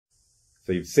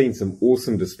So you've seen some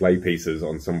awesome display pieces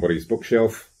on somebody's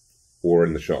bookshelf or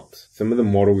in the shops. Some of the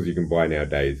models you can buy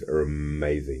nowadays are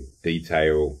amazing.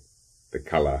 Detail, the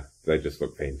colour, they just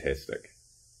look fantastic.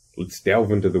 Let's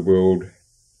delve into the world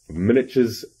of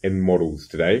miniatures and models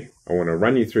today. I want to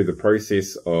run you through the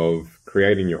process of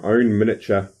creating your own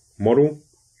miniature model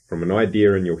from an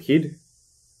idea in your head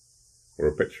or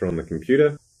a picture on the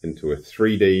computer into a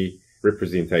 3D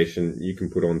representation you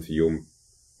can put onto your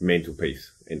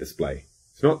mantelpiece and display.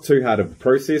 It's not too hard of a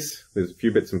process. There's a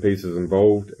few bits and pieces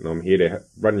involved, and I'm here to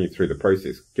run you through the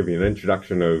process, give you an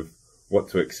introduction of what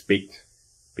to expect,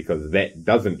 because that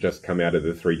doesn't just come out of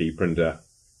the 3D printer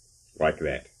like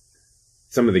that.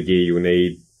 Some of the gear you'll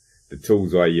need, the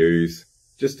tools I use,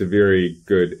 just a very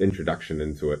good introduction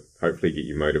into it. Hopefully get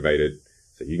you motivated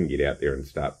so you can get out there and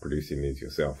start producing these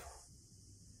yourself.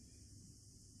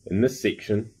 In this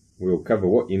section, we'll cover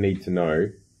what you need to know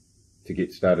to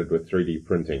get started with 3D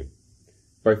printing,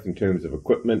 both in terms of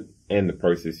equipment and the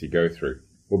process you go through.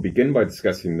 We'll begin by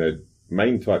discussing the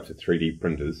main types of 3D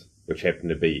printers, which happen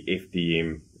to be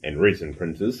FDM and resin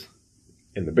printers,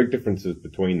 and the big differences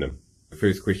between them. The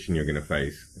first question you're going to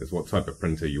face is what type of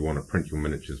printer you want to print your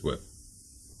miniatures with.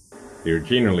 There are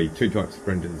generally two types of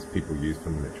printers people use for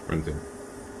miniature printing.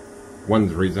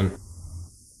 One's resin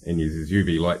and uses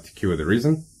UV light to cure the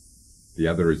resin. The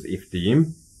other is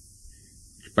FDM,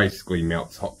 which basically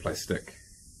melts hot plastic.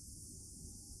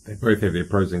 They both have their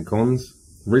pros and cons.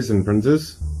 Resin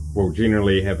printers will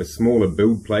generally have a smaller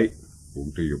build plate, will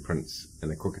do your prints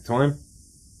in a quicker time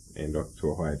and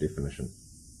to a higher definition.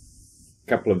 A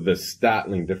couple of the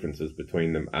startling differences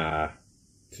between them are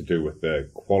to do with the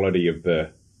quality of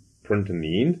the print in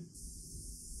the end.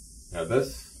 Now this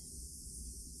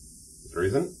is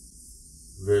resin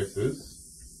versus,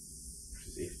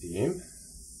 which is FDM.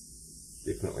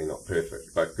 Definitely not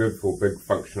perfect, but good for big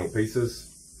functional pieces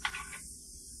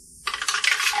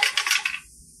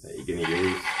that you're going to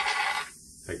use.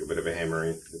 Take a bit of a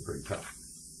hammering, they're pretty tough.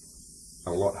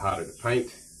 A lot harder to paint.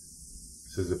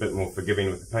 This is a bit more forgiving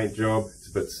with the paint job, it's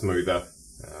a bit smoother,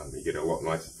 you get a lot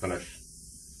nicer finish,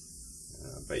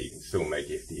 but you can still make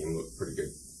FDM look pretty good,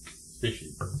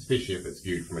 especially if it's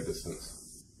viewed from a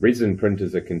distance. Resin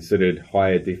printers are considered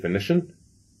higher definition,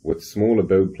 with smaller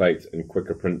build plates and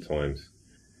quicker print times.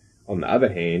 On the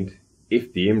other hand,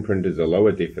 FDM printers are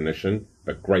lower definition,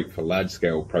 but great for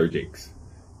large-scale projects.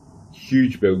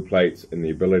 Huge build plates and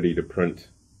the ability to print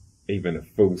even a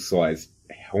full-size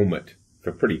helmet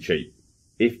for pretty cheap.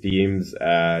 FDMs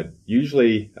are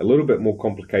usually a little bit more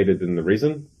complicated than the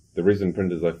resin. The resin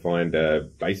printers I find are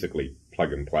basically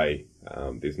plug and play.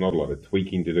 There's not a lot of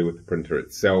tweaking to do with the printer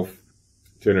itself.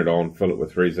 Turn it on, fill it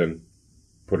with resin,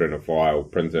 put in a file,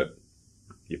 print it,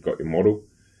 you've got your model.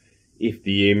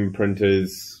 FDM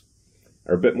printers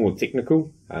are a bit more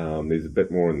technical. There's a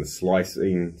bit more in the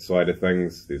slicing side of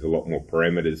things. There's a lot more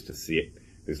parameters to set.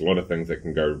 There's a lot of things that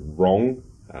can go wrong,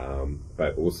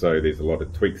 but also there's a lot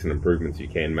of tweaks and improvements you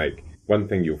can make. One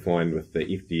thing you'll find with the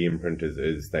FDM printers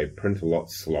is they print a lot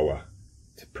slower.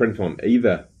 To print on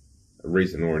either a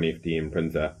resin or an FDM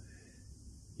printer,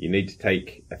 you need to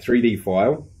take a 3D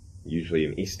file, usually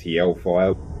an STL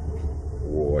file,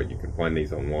 or you can find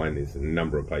these online. There's a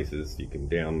number of places you can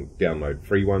download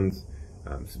free ones,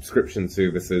 subscription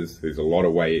services. There's a lot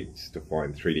of ways to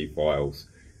find 3D files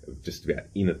of just about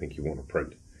anything you want to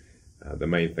print. The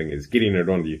main thing is getting it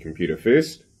onto your computer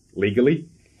first, legally.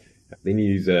 Then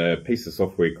you use a piece of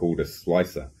software called a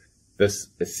slicer. This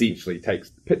essentially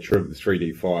takes the picture of the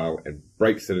 3D file and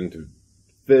breaks it into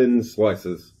thin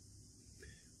slices,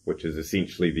 which is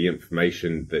essentially the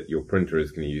information that your printer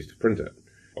is going to use to print it.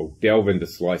 I'll delve into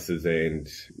slicers and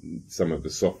some of the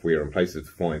software and places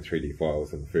to find 3D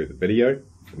files in a further video.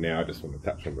 Now I just want to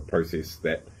touch on the process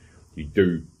that you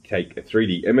do take a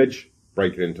 3D image,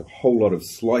 break it into a whole lot of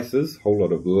slices, a whole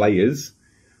lot of layers,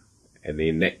 and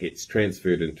then that gets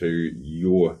transferred into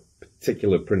your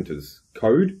particular printer's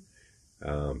code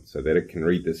so that it can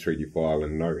read this 3D file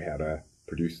and know how to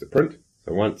produce the print.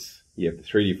 So once you have the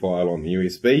 3D file on the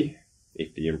USB,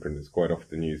 FDM printers quite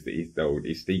often use the old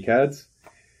SD cards,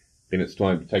 then it's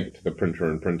time to take it to the printer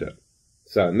and print it.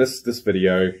 So in this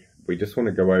video, we just want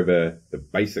to go over the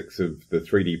basics of the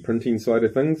 3D printing side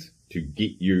of things to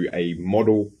get you a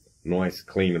model nice,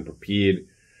 clean and prepared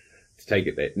to take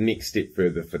it that next step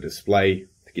further for display,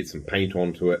 to get some paint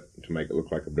onto it, to make it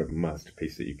look like a bit of a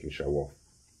masterpiece that you can show off.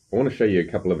 I want to show you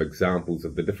a couple of examples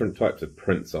of the different types of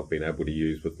prints I've been able to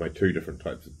use with my two different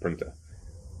types of printer.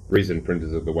 Resin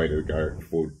printers are the way to go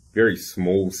for very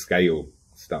small scale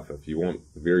stuff. If you want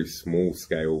very small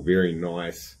scale, very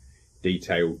nice,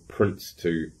 detailed prints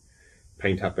to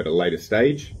paint up at a later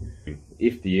stage.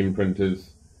 FDM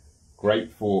printers,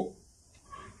 great for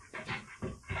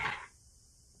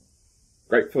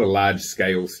the large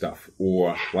scale stuff,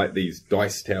 or like these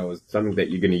dice towers, something that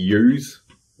you're going to use.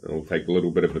 It'll take a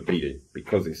little bit of a beating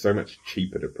because they're so much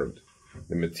cheaper to print.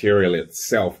 The material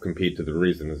itself compared to the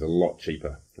resin is a lot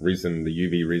cheaper. Resin, the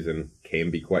UV resin,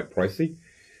 can be quite pricey,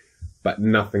 but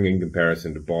nothing in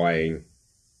comparison to buying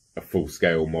a full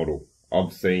scale model.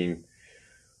 I've seen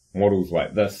models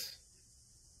like this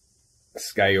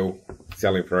scale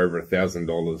selling for over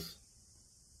 $1,000.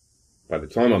 By the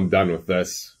time I'm done with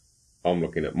this, I'm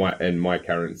looking at in my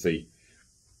currency,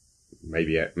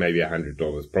 maybe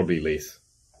 $100, probably less.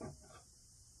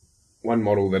 One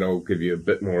model that I'll give you a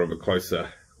bit more of a closer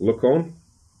look on,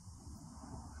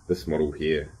 this model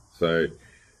here. So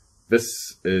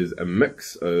this is a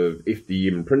mix of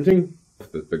FDM printing,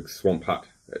 the big swamp hut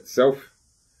itself,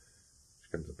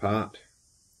 which comes apart.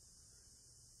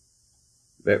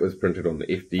 That was printed on the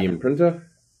FDM printer,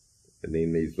 and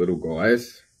then these little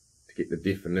guys, to get the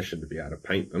definition to be able to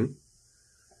paint them,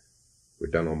 were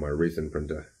done on my resin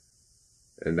printer.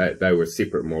 And they were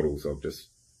separate models. I've just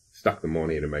stuck them on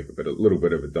here to make a little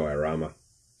bit of a diorama.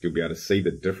 You'll be able to see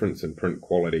the difference in print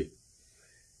quality,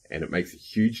 and it makes a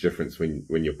huge difference when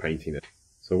you're painting it.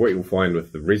 So what you'll find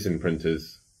with the resin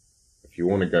printers, if you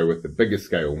want to go with the bigger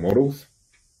scale models,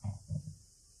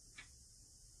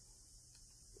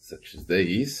 such as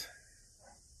these,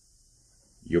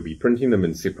 you'll be printing them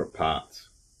in separate parts.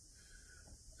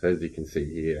 So as you can see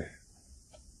here,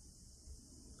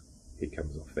 it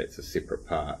comes off, that's a separate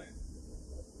part.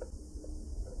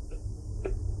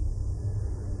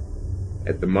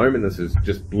 At the moment this is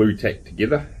just blue tacked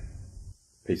together.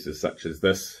 Pieces such as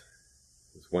this,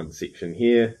 there's one section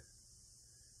here,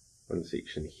 one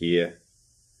section here,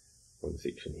 one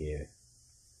section here.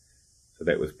 So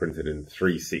that was printed in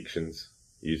 3 sections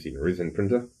using a resin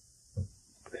printer.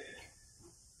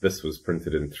 This was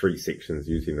printed in 3 sections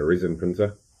using a resin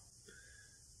printer.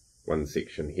 One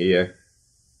section here,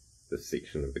 this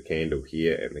section of the candle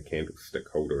here, and the candlestick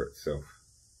holder itself.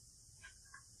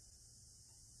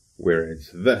 Whereas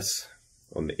this,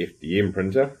 on the FDM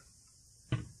printer,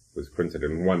 was printed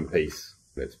in 1 piece.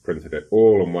 That's printed it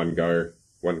all in one go,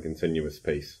 one continuous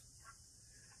piece,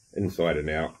 inside and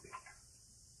out.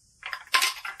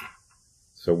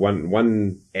 So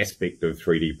one aspect of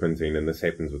 3D printing, and this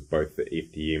happens with both the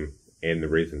FDM and the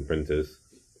resin printers,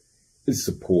 is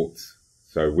supports.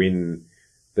 So when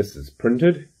this is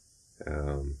printed,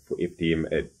 for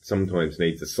FDM, it sometimes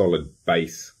needs a solid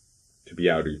base to be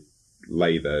able to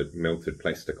lay the melted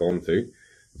plastic onto.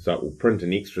 So it will print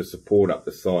an extra support up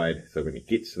the side, so when it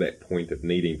gets to that point of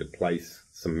needing to place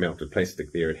some melted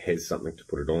plastic there, it has something to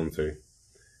put it onto.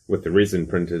 With the resin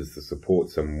printers, the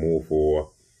supports are more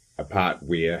for a part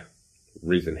where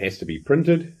resin has to be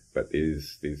printed, but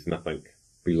there's nothing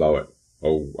below it.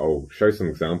 I'll show some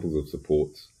examples of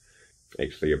supports,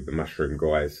 actually, of the mushroom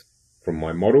guys from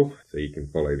my model, so you can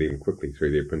follow them quickly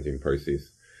through their printing process.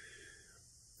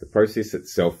 The process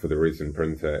itself for the resin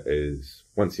printer is,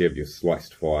 once you have your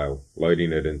sliced file,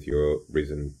 loading it into your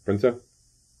resin printer.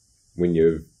 When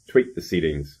you've tweaked the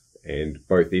settings, and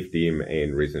both FDM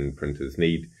and resin printers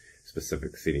need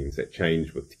specific settings that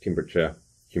change with temperature,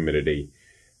 humidity,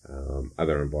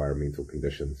 other environmental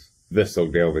conditions. This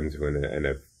I'll delve into in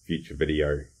a future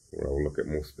video, where I'll look at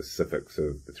more specifics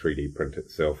of the 3D print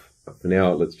itself. But for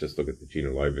now, let's just look at the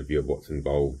general overview of what's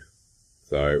involved.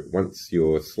 So once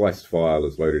your sliced file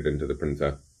is loaded into the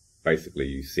printer, basically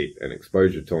you set an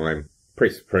exposure time,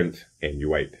 press print, and you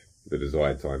wait the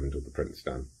desired time until the print's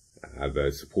done.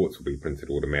 The supports will be printed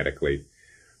automatically.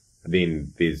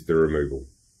 Then there's the removal.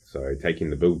 So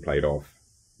taking the build plate off,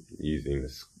 using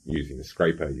a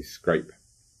scraper, you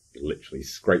literally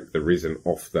scrape the resin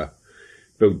off the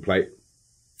build plate,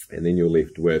 and then you're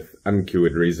left with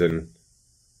uncured resin,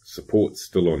 supports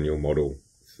still on your model.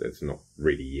 It's not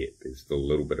ready yet. There's still a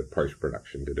little bit of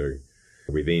post-production to do.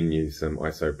 We then use some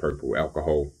isopropyl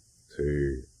alcohol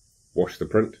to wash the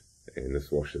print, and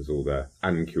this washes all the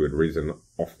uncured resin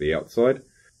off the outside.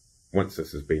 Once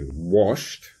this has been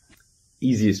washed,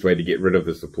 easiest way to get rid of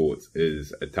the supports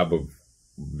is a tub of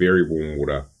very warm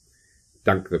water,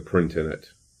 dunk the print in it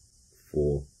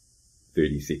for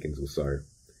 30 seconds or so,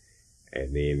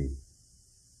 and then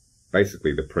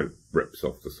basically the print rips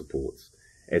off the supports.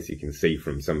 As you can see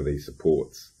from some of these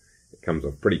supports, it comes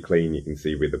off pretty clean. You can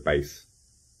see where the base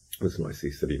is nicely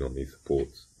sitting on these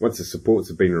supports. Once the supports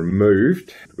have been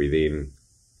removed, we then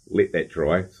let that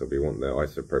dry. So we want the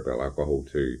isopropyl alcohol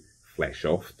to flash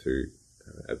off, to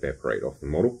evaporate off the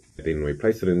model. Then we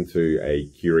place it into a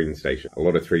curing station. A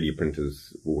lot of 3D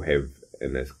printers will have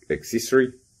an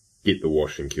accessory, get the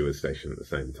wash and cure station at the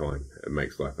same time. It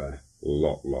makes life a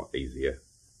lot easier.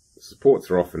 The supports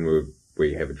are often where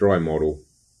we have a dry model.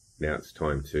 Now it's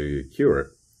time to cure it.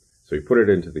 So we put it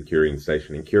into the curing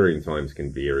station, and curing times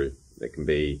can vary. It can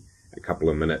be a couple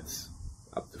of minutes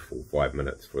up to 4 or 5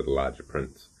 minutes for the larger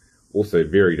prints. Also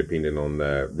very dependent on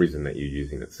the resin that you're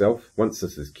using itself. Once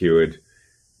this is cured,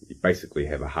 you basically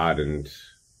have a hardened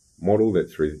model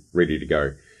that's ready to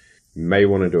go. You may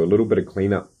want to do a little bit of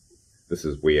cleanup. This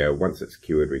is where, once it's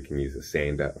cured, we can use a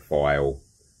sander, a file,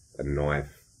 a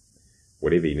knife,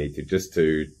 whatever you need to, just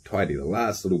to tidy the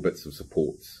last little bits of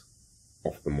supports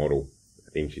off the model.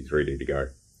 Then she's ready to go.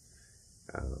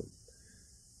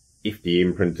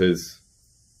 FDM printers,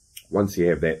 once you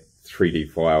have that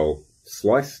 3D file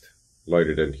sliced, load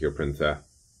it into your printer,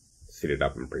 set it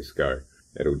up and press go.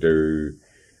 It'll do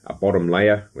a bottom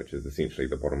layer, which is essentially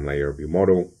the bottom layer of your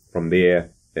model. From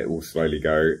there, it will slowly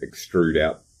go extrude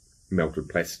out melted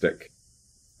plastic.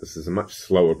 This is a much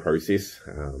slower process,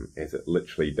 as it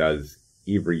literally does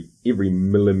every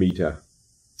millimeter,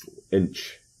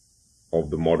 inch of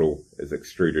the model is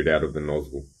extruded out of the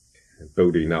nozzle,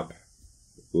 building up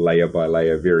layer by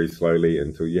layer very slowly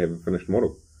until you have a finished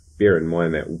model. Bear in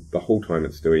mind that the whole time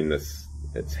it's doing this,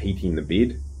 it's heating the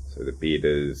bed. So the bed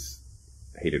is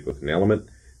heated with an element.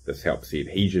 This helps the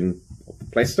adhesion of the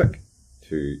plastic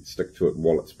to stick to it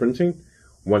while it's printing.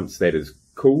 Once that is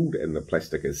cooled and the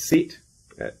plastic is set,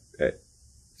 it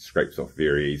scrapes off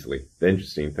very easily. The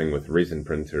interesting thing with resin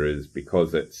printer is,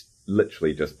 because it's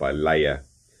literally just by layer,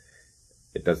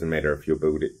 it doesn't matter if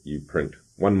you print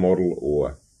 1 model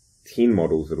or 10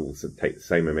 models, it will take the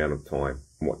same amount of time.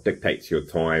 And what dictates your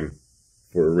time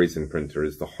for a resin printer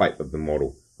is the height of the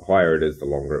model. The higher it is, the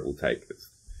longer it will take. It's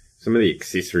some of the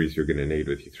accessories you're going to need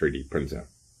with your 3D printer.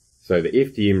 So the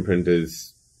FDM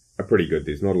printers are pretty good.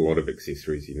 There's not a lot of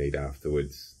accessories you need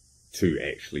afterwards to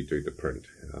actually do the print.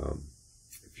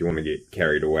 If you want to get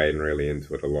carried away and really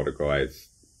into it, a lot of guys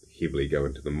heavily go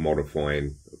into the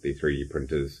modifying of their 3D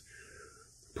printers,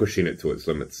 pushing it to its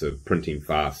limits of printing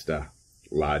faster,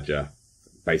 larger,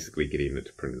 basically getting it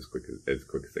to print as quick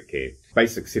as it can.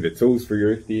 Basic set of tools for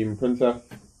your FDM printer: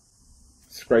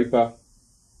 scraper,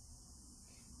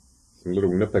 some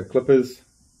little nipper clippers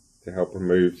to help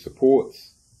remove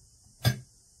supports,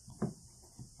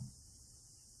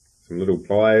 some little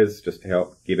pliers just to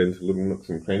help get into little nooks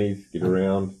and crannies, get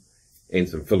around, and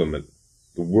some filament.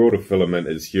 The world of filament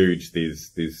is huge.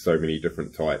 There's so many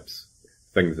different types,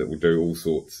 things that will do all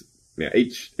sorts. Now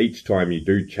each time you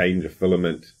do change a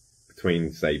filament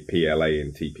between, say, PLA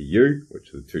and TPU,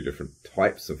 which are the 2 different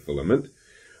types of filament,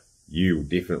 you will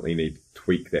definitely need to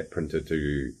tweak that printer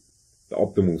to the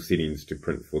optimal settings to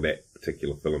print for that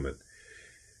particular filament.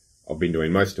 I've been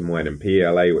doing most of mine in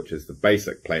PLA, which is the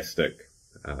basic plastic,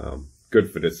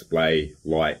 good for display,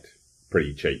 light,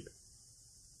 pretty cheap.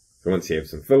 So once you have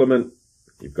some filament,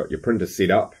 you've got your printer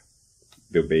set up,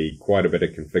 there'll be quite a bit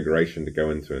of configuration to go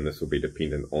into, and this will be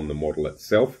dependent on the model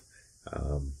itself.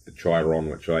 The Chiron,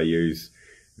 which I use,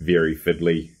 very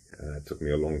fiddly. It took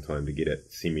me a long time to get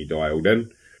it semi-dialed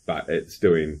in, but it's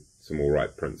doing some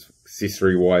alright prints.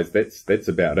 Accessory wise, that's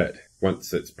about it.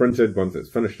 Once it's printed, once it's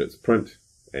finished its print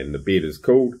and the bed is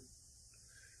cooled,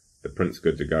 the print's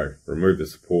good to go. Remove the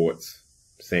supports,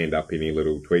 sand up any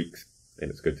little tweaks, and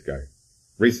it's good to go.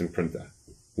 Resin printer,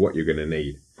 what you're going to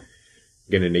need.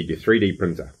 You're going to need your 3D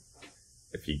printer.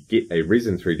 If you get a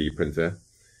resin 3D printer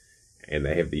and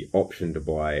they have the option to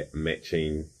buy a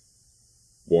matching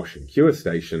wash and cure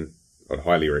station, I'd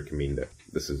highly recommend it.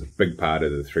 This is a big part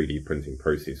of the 3D printing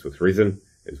process with resin,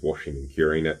 is washing and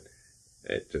curing it.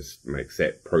 It just makes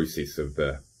that process of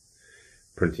the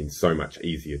printing so much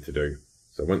easier to do.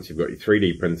 So once you've got your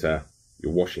 3D printer,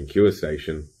 your wash and cure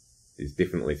station, there's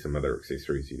definitely some other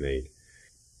accessories you need.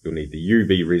 You'll need the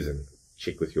UV resin.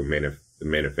 Check with your the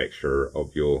manufacturer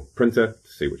of your printer to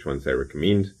see which ones they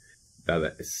recommend. The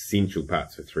other essential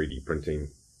parts for 3D printing: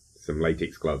 some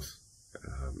latex gloves,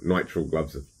 nitrile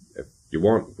gloves if you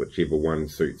want, whichever one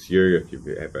suits you. If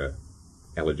you have a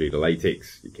allergy to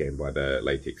latex, you can buy the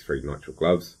latex-free nitrile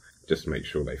gloves. Just make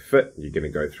sure they fit. You're going to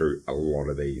go through a lot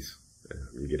of these.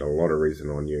 You get a lot of resin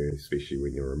on you, especially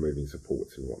when you're removing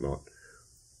supports and whatnot.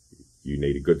 You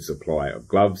need a good supply of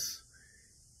gloves,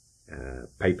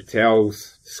 paper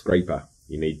towels, scraper.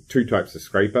 You need 2 types of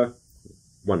scraper.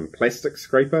 One plastic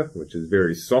scraper, which is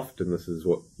very soft, and this is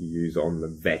what you use on the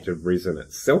vat of resin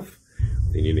itself.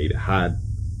 Then you need a hard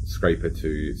scraper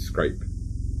to scrape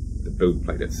the build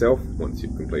plate itself once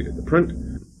you've completed the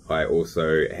print. I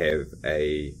also have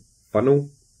a funnel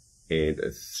and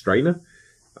a strainer.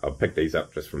 I'll pick these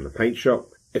up just from the paint shop.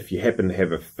 If you happen to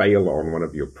have a fail on one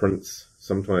of your prints,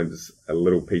 sometimes a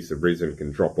little piece of resin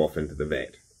can drop off into the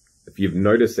vat. If you've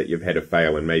noticed that you've had a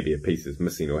fail and maybe a piece is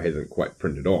missing or hasn't quite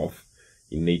printed off,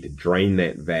 you need to drain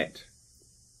that vat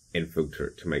and filter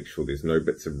it to make sure there's no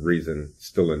bits of resin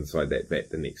still inside that vat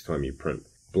the next time you print.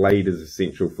 Blade is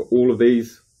essential for all of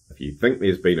these. If you think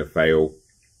there's been a fail,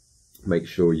 make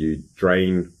sure you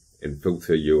drain and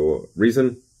filter your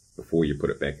resin before you put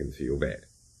it back into your vat.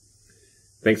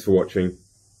 Thanks for watching.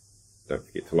 Don't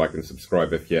forget to like and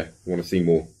subscribe if you want to see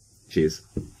more. Cheers.